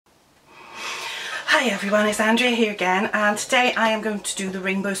Hi everyone, it's Andrea here again, and today I am going to do the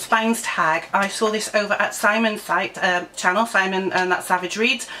Rainbow Spines tag. I saw this over at Simon's site, channel, Simon, and that's Savage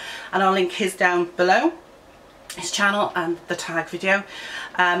Reads, and I'll link his down below, his channel and the tag video.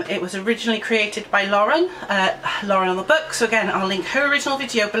 It was originally created by Lauren, Lauren on the book, so again I'll link her original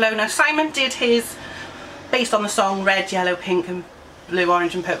video below. Now Simon did his based on the song Red, Yellow, Pink and Blue,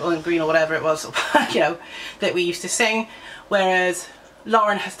 Orange and Purple and Green, or whatever it was, you know, that we used to sing, whereas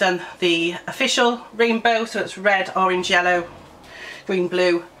Lauren has done the official rainbow, so it's red, orange, yellow, green,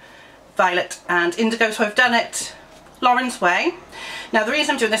 blue, violet and indigo. So I've done it Lauren's way. Now the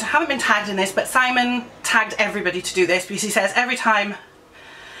reason I'm doing this, I haven't been tagged in this, but Simon tagged everybody to do this because he says every time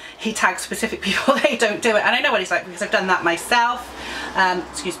he tags specific people they don't do it, and I know what he's like because I've done that myself.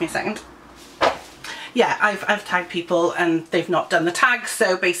 Excuse me a second. Yeah, I've tagged people and they've not done the tag,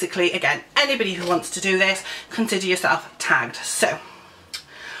 so basically again, anybody who wants to do this, consider yourself tagged. So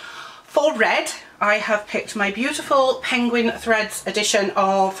for red, I have picked my beautiful Penguin Threads edition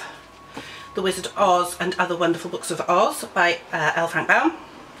of The Wizard of Oz and Other Wonderful Books of Oz by L. Frank Baum,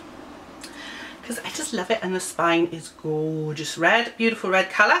 because I just love it, and the spine is gorgeous red, beautiful red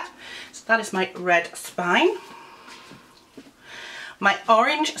colour. So that is my red spine. My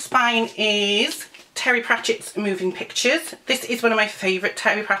orange spine is Terry Pratchett's Moving Pictures. This is one of my favourite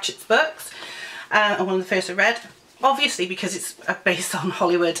Terry Pratchett's books, and one of the first I read. Obviously because it's based on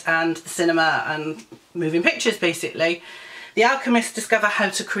Hollywood and cinema and moving pictures basically. The alchemists discover how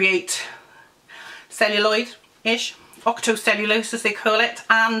to create celluloid-ish, octocellulose as they call it,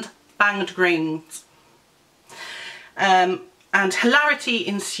 and banged grains. And hilarity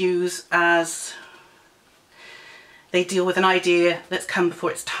ensues as they deal with an idea that's come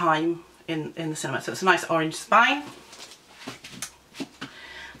before its time in the cinema. So it's a nice orange spine.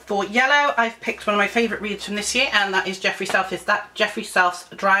 For yellow, I've picked one of my favourite reads from this year, and that is Jeffrey Self's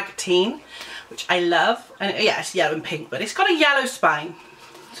Drag Teen, which I love. And yeah, it's yellow and pink, but it's got a yellow spine.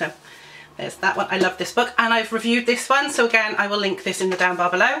 So there's that one. I love this book, and I've reviewed this one, so again I will link this in the down bar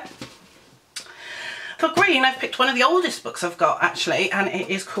below. For green, I've picked one of the oldest books I've got actually, and it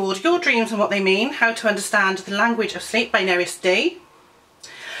is called Your Dreams and What They Mean, How to Understand the Language of Sleep by Neris D.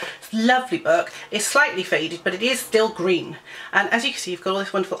 Lovely book. It's slightly faded, but it is still green, and as you can see you've got all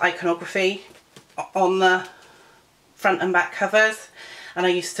this wonderful iconography on the front and back covers, and I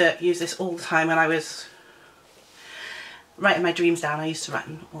used to use this all the time when I was writing my dreams down. I used to write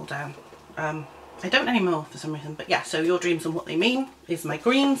them all down. I don't anymore for some reason, but yeah, so Your Dreams and What They Mean is my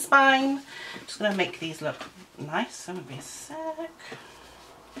green spine. I'm just going to make these look nice, so maybe a sec.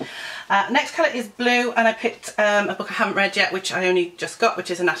 Next colour is blue, and I picked a book I haven't read yet, which I only just got, which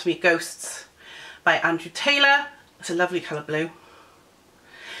is Anatomy of Ghosts by Andrew Taylor. It's a lovely colour blue.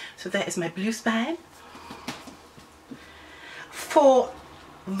 So there is my blue spine. For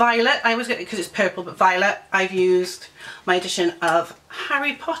violet, I always get it because it's purple, but violet, I've used my edition of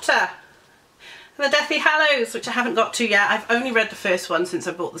Harry Potter and the Deathly Hallows, which I haven't got to yet. I've only read the first one since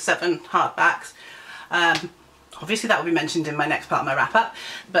I bought the 7 hardbacks. Obviously that will be mentioned in my next part of my wrap up,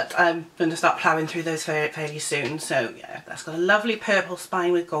 but I'm going to start ploughing through those fairly soon. So yeah, that's got a lovely purple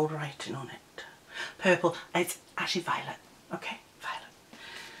spine with gold writing on it. Purple, it's actually violet, okay, violet.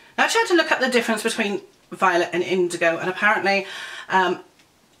 Now I tried to look up the difference between violet and indigo, and apparently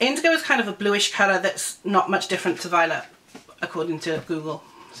indigo is kind of a bluish colour that's not much different to violet according to Google.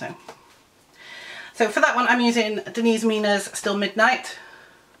 So for that one I'm using Denise Mina's Still Midnight,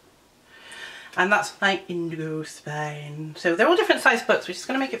 and that's my indigo spine. So they're all different size books, which is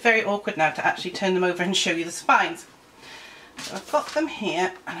going to make it very awkward now to actually turn them over and show you the spines. So I've got them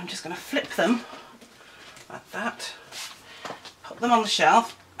here, and I'm just going to flip them like that, put them on the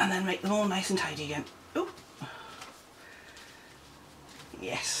shelf, and then make them all nice and tidy again. Ooh.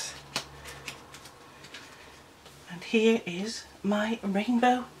 Yes. And here is my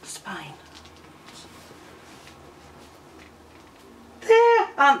rainbow spine. There,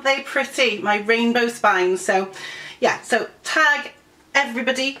 aren't they pretty? My rainbow spines. So yeah, so tag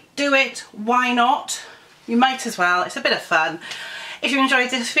everybody, do it, why not? You might as well, it's a bit of fun. If you enjoyed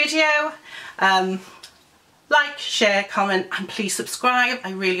this video, like, share, comment and please subscribe.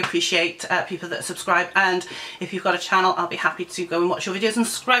 I really appreciate people that subscribe, and if you've got a channel I'll be happy to go and watch your videos and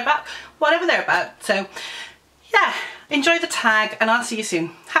subscribe back, whatever they're about. So yeah, enjoy the tag and I'll see you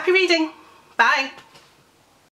soon. Happy reading, bye!